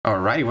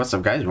Alrighty, what's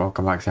up guys?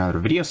 Welcome back to another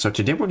video. So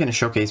today we're going to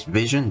showcase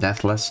Vision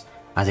Deathless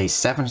as a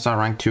 7-star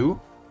rank 2.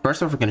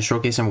 First off, we're going to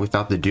showcase him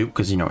without the dupe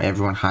because, you know,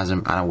 everyone has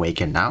him at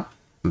Awakened now.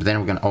 But then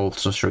we're going to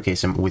also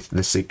showcase him with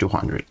the SIG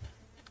 200.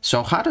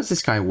 So how does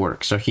this guy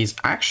work? So he's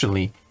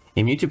actually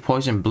immune to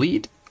Poison,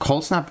 Bleed,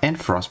 Cold Snap, and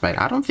Frostbite.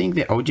 I don't think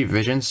the OG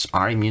Visions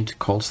are immune to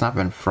Cold Snap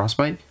and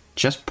Frostbite,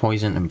 just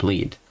Poison and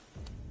Bleed.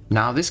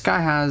 Now this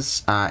guy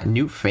has a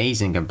new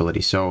phasing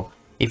ability. So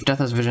if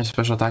Deathless Vision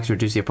special attacks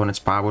reduce the opponent's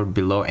power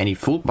below any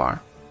full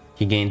bar,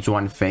 he gains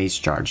 1 phase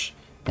charge,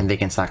 and they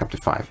can stack up to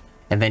 5.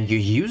 And then you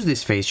use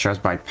this phase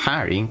charge by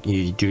parrying.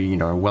 You do, you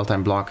know, a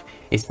well-timed block.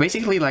 It's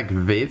basically like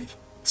Viv.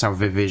 That's how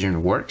Viv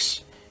Vision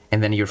works.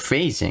 And then you're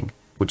phasing,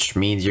 which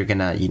means you're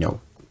gonna, you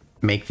know,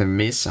 make them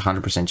miss,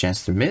 100%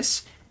 chance to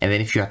miss. And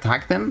then if you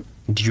attack them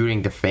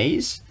during the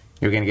phase,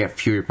 you're gonna get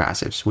Fury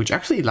passives, which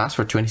actually lasts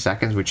for 20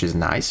 seconds, which is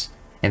nice.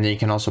 And then you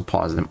can also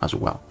pause them as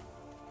well.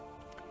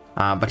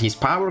 But his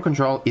power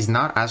control is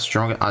not as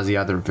strong as the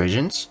other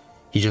Visions.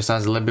 He just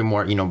has a little bit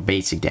more, you know,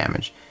 basic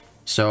damage.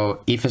 So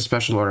if a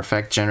special or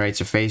effect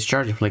generates a phase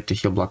charge, inflict a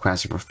heal block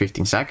passive for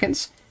 15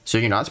 seconds. So,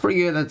 you know, that's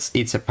pretty good.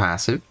 It's a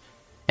passive.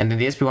 And then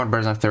the SP1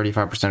 burns on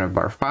 35% of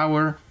bar of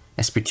power,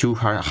 SP2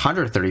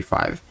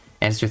 135,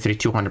 and SP3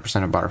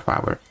 200% of bar of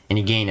power. And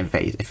you gain a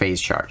phase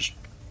charge.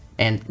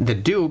 And the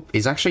dupe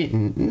is actually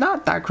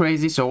not that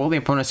crazy. So all the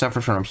opponents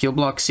suffer from heal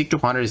block. SIG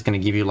 200 is going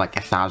to give you like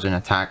 1,000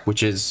 attack,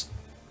 which is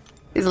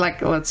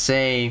like, let's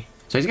say,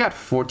 so he's got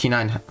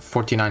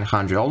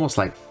 4,900, almost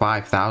like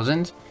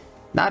 5,000.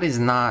 That is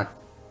not,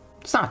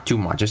 it's not too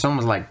much. It's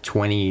almost like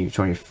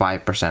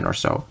 25% or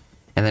so.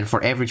 And then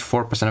for every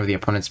 4% of the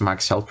opponent's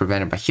max health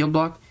prevented by heal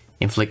block,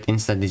 inflict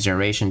instant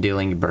degeneration,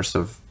 dealing a burst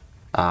of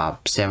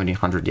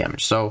 1,700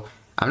 damage. So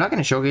I'm not going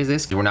to showcase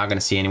this. We're not going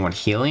to see anyone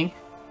healing,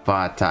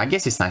 but I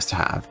guess it's nice to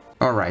have.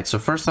 All right, so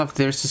first off,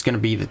 this is going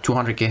to be the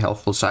 200k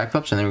healthful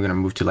Cyclops, and then we're going to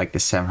move to like the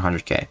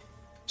 700k.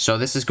 So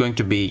this is going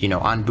to be, you know,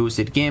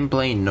 unboosted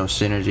gameplay, no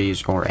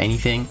synergies or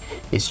anything.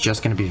 It's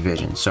just going to be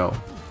Vision. So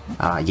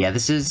yeah,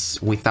 this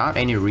is without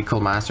any Recoil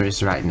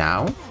Masteries right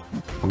now.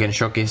 We're going to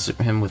showcase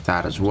him with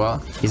that as well.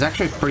 He's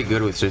actually pretty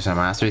good with Suicide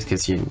Masteries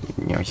because you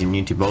know, he's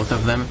immune to both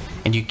of them.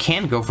 And you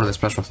can go for the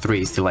special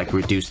 3s to like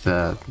reduce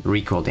the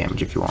recoil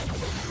damage if you want.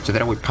 So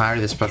then we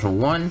parry the special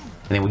 1, and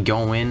then we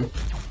go in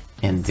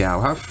and we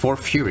have 4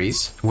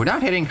 Furies. We're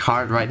not hitting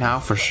hard right now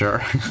for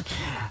sure.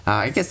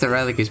 I guess the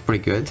relic is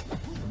pretty good.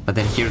 But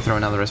then here, throw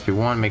another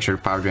SP1, make sure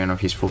to power drain off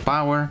his full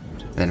power.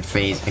 Then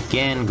phase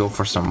again, go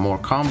for some more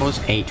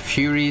combos, 8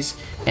 Furies.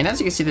 And as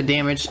you can see, the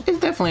damage is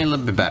definitely a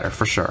little bit better,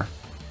 for sure.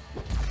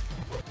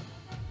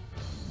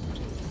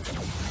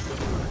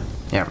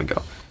 There we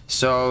go.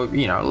 So,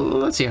 you know,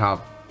 let's see how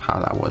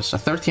that was. So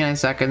 39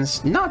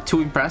 seconds, not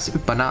too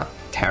impressive, but not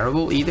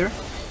terrible either.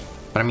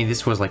 But I mean,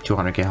 this was like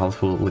 200k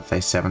healthful with a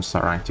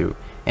 7-star rank 2.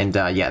 And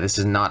yeah, this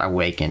is not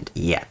Awakened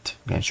yet.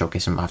 I'm going to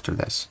showcase him after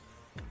this.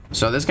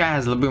 So this guy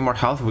has a little bit more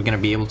health. We're going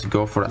to be able to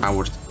go for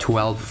our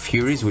 12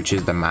 Furies, which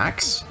is the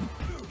max.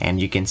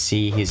 And you can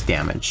see his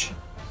damage.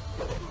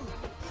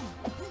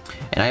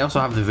 And I also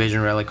have the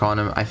Vision Relic on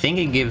him. I think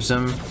it gives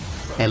him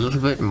a little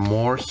bit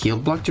more heal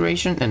block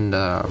duration and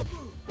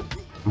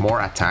more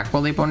attack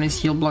while the opponent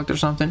is heal blocked or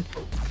something.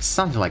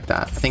 Something like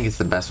that. I think it's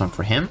the best one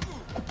for him.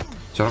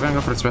 So we're going to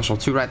go for the special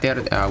 2 right there.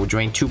 We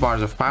drain 2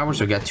 bars of power,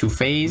 so we got 2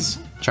 phase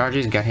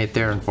charges. Got hit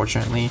there,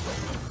 unfortunately.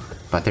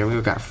 But there we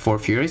go, got 4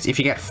 Furies. If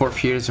you get 4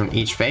 Furies from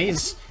each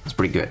phase, it's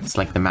pretty good. It's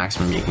like the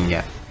maximum you can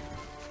get.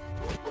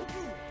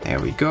 There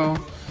we go.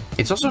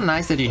 It's also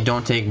nice that you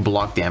don't take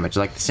block damage.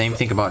 Like the same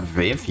thing about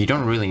Viv. You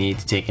don't really need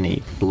to take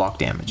any block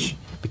damage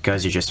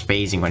because you're just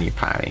phasing when you're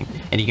parrying.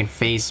 And you can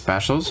phase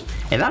specials.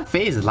 And that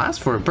phase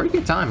lasts for a pretty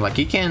good time. Like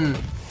you can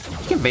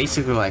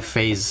basically like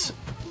phase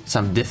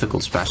some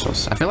difficult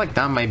specials. I feel like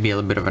that might be a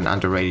little bit of an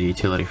underrated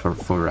utility for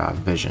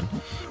Vision.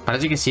 But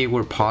as you can see,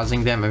 we're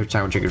pausing them every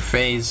time we trigger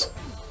phase.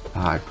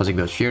 Pausing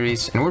those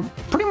Furies, and we're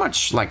pretty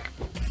much like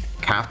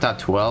capped at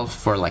 12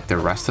 for like the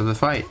rest of the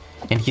fight.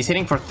 And he's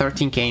hitting for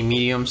 13k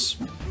mediums.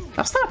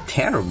 That's not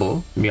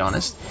terrible, to be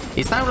honest.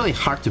 It's not really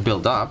hard to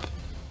build up.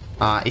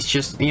 It's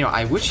just, you know,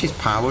 I wish his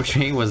power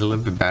drain was a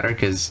little bit better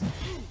because,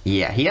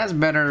 yeah, he has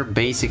better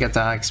basic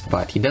attacks,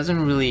 but he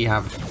doesn't really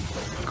have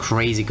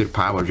crazy good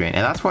power drain,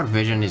 and that's what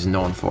Vision is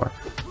known for.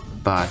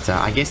 But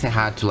I guess they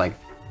had to like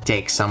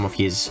take some of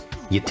his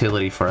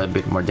utility for a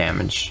bit more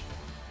damage.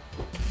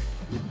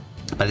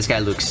 But this guy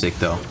looks sick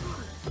though.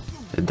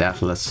 The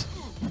Deathless.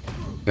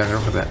 Gotta go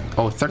for that.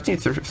 Oh,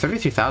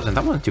 33,000.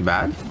 That wasn't too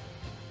bad.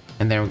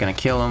 And then we're gonna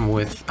kill him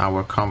with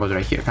our combos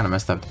right here. Kind of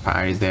messed up the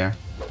parries there.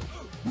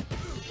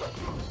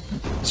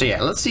 So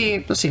yeah, let's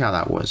see how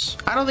that was.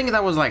 I don't think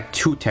that was like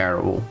too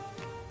terrible.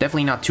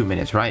 Definitely not 2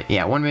 minutes, right?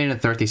 Yeah, 1 minute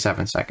and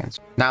 37 seconds.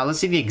 Now let's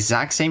see the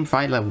exact same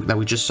fight that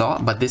we just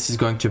saw, but this is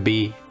going to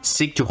be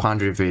SIG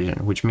 200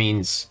 Vision, which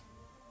means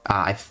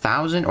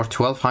 1,000 or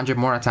 1,200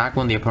 more attack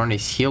when the opponent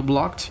is heal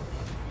blocked,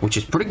 which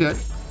is pretty good.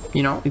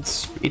 You know,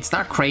 it's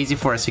not crazy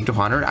for a SIG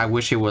 200. I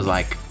wish it was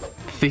like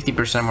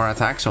 50% more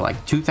attack, so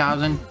like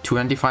 2,000,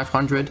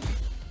 2,500.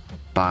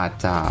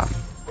 But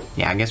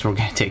Yeah, I guess we're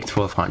gonna take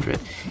 1200.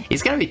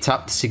 It's gonna be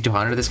tough to stick to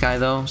 100 this guy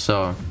though,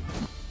 so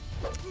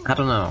I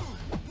don't know.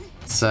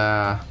 It's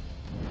I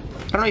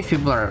don't know if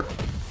people are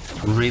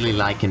really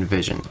liking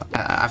Vision.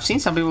 I've seen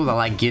some people that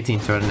like Guillotine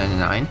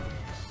 3099,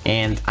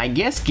 and I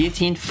guess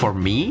Guillotine for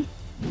me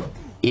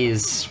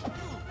is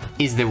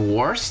the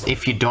worst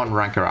if you don't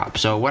rank her up.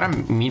 So what I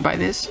mean by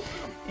this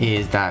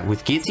is that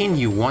with Guillotine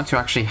you want to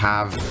actually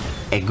have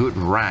a good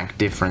rank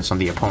difference on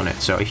the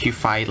opponent. So if you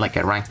fight like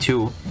a rank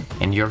 2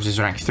 and yours is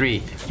rank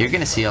 3, you're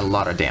gonna see a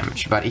lot of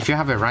damage. But if you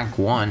have a rank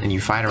 1 and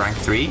you fight a rank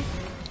 3,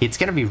 it's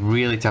gonna be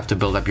really tough to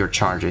build up your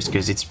charges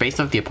because it's based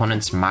off the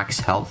opponent's max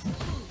health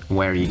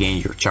where you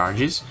gain your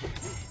charges.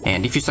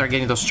 And if you start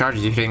getting those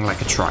charges, you're hitting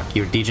like a truck.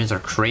 Your degens are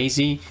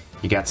crazy.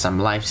 You got some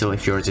life steal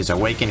if yours is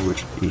awakened,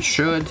 which you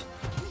should.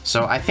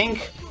 So I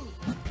think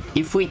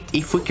if we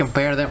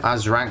compare them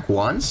as rank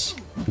 1s,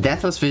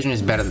 Deathless Vision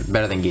is better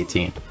than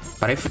Guillotine.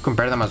 But if we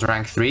compare them as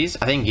rank 3s,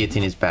 I think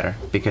Guillotine is better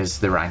because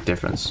the rank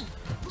difference.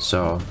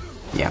 So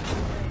yeah,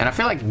 and I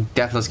feel like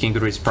Deathless King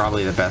Guru is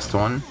probably the best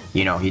one.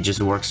 You know, he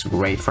just works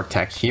great for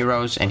tech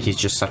heroes, and he's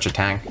just such a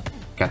tank.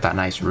 Got that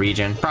nice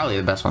regen, probably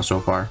the best one so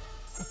far.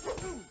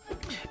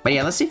 But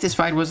yeah, let's see if this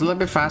fight was a little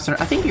bit faster.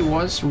 I think it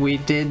was. We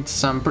did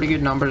some pretty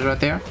good numbers right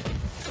there.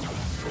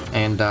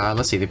 And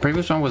let's see, the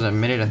previous one was 1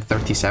 minute and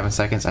 37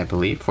 seconds, I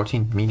believe.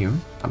 14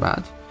 medium, not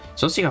bad.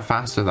 So let's see how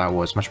faster that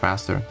was, much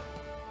faster.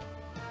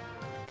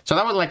 So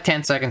that was like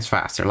 10 seconds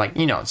faster. Like,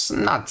 you know, it's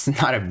not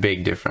a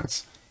big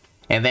difference.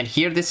 And then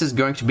here, this is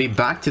going to be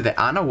back to the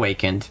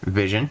unawakened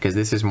Vision, because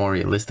this is more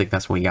realistic.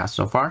 That's what we got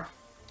so far.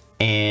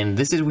 And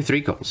this is with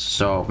Recoils.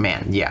 So,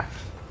 man, yeah.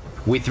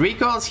 With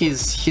Recoils,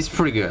 he's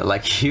pretty good.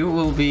 Like,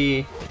 you'll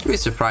be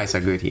surprised how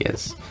good he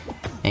is.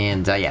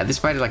 And yeah, this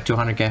fight is like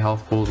 200k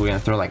health pools. We're gonna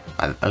throw like,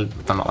 I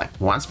don't know, like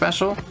 1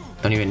 special.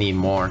 Don't even need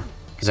more,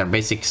 because our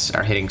basics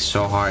are hitting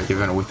so hard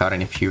even without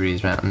any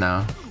furies right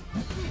now.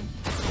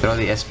 Throw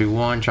the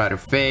SP1, try to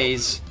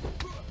phase.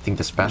 I think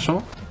the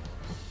special.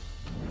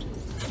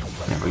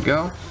 There we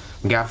go.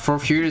 We got 4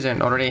 furies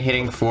and already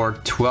hitting for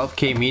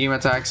 12k medium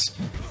attacks.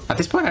 At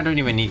this point, I don't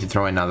even need to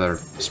throw another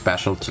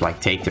special to like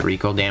take the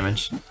recoil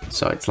damage.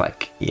 So it's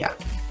like, yeah,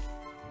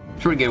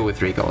 pretty good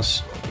with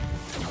recoils.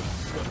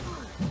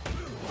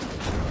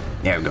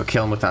 There we go,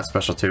 kill him with that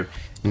special too.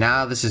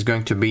 Now this is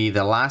going to be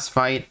the last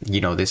fight.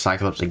 You know, this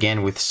Cyclops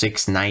again with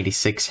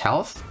 696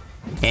 health.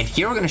 And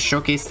here we're going to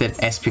showcase that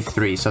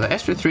SP3. So the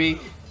SP3,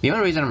 the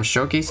only reason I'm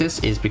showcasing this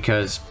is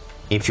because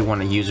if you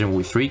want to use him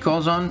with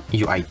recoils on,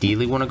 you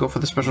ideally want to go for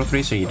the special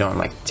 3 so you don't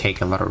like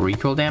take a lot of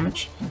recoil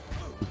damage.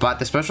 But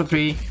the special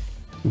 3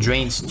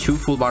 drains 2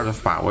 full bars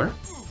of power,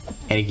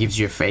 and it gives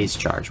you a phase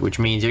charge, which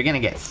means you're gonna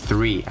get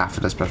 3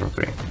 after the special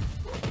 3,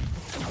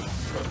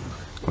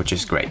 which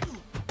is great.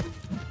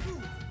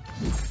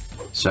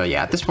 So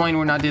yeah, at this point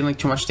we're not dealing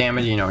too much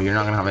damage. You know, you're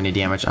not gonna have any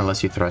damage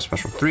unless you throw a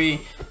special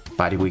 3,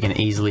 but we can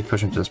easily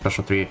push him to the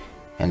special 3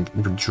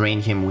 and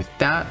drain him with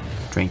that.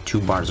 Drain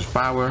 2 bars of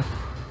power.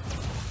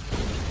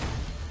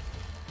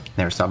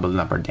 Never stop building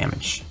up our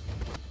damage.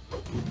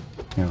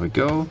 There we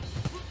go.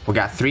 We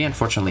got 3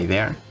 unfortunately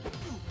there.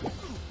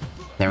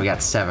 Then we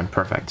got 7,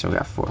 perfect. So we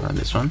got 4 on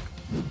this one.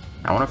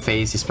 I want to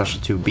phase the special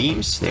 2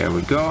 beams. There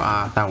we go.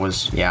 That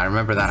was, yeah, I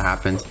remember that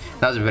happened.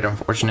 That was a bit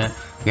unfortunate.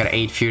 We got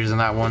 8 furies on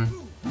that one.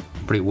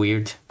 Pretty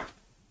weird.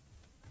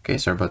 Okay,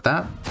 sorry about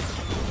that.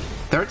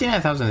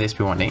 39,000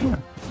 SP1.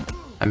 Damn.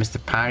 I missed the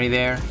parry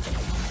there.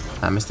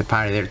 I missed the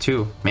parry there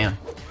too, man.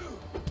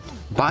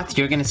 But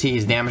you're gonna see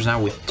his damage now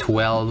with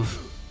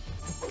 12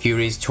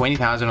 furies.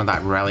 20,000 on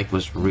that relic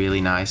was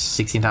really nice.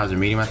 16,000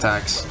 medium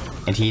attacks.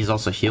 And he's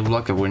also heal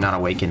block if we're not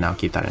awakened now.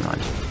 Keep that in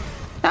mind.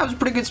 That was a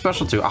pretty good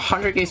special too.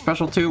 100k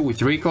special too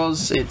with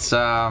recoils. It's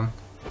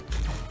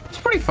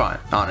pretty fun,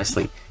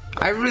 honestly.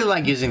 I really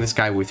like using this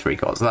guy with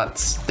recoils.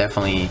 That's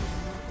definitely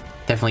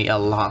a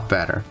lot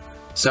better.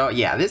 So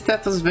yeah, this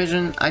Deathless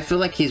Vision, I feel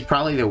like he's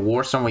probably the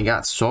worst one we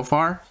got so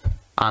far.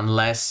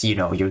 Unless, you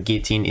know, your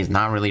Guillotine is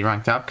not really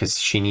ranked up, because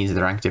she needs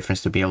the rank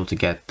difference to be able to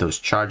get those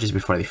charges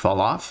before they fall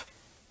off.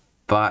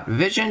 But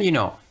Vision, you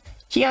know,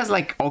 he has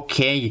like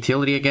okay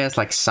utility, I guess,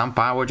 like some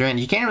power drain.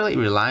 You can't really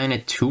rely on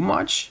it too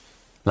much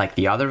like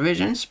the other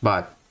Visions,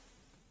 but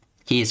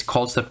he is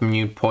cold step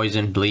immune,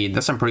 poison, bleed.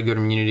 That's some pretty good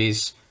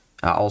immunities.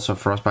 Also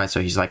frostbite, so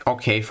he's like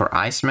okay for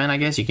Iceman, I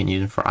guess. You can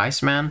use him for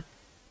Iceman.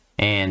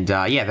 And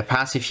yeah, the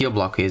passive heal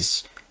block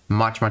is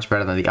much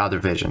better than the other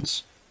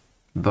Visions.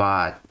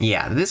 But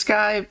yeah, this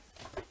guy,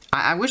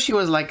 I wish he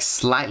was like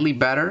slightly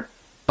better,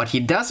 but he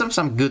does have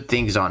some good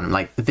things on him.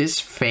 Like this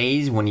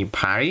phase when you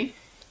parry,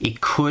 it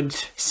could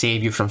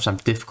save you from some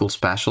difficult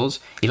specials.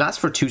 It lasts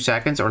for 2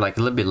 seconds or like a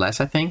little bit less,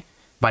 I think.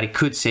 But it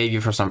could save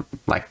you from some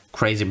like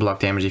crazy block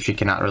damage if you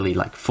cannot really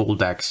like full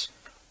dex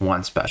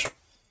one special.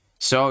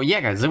 So yeah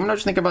guys, let me know what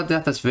you think about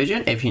Deathless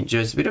Vision. If you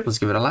enjoyed this video, please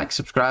give it a like,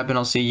 subscribe, and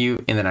I'll see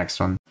you in the next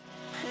one.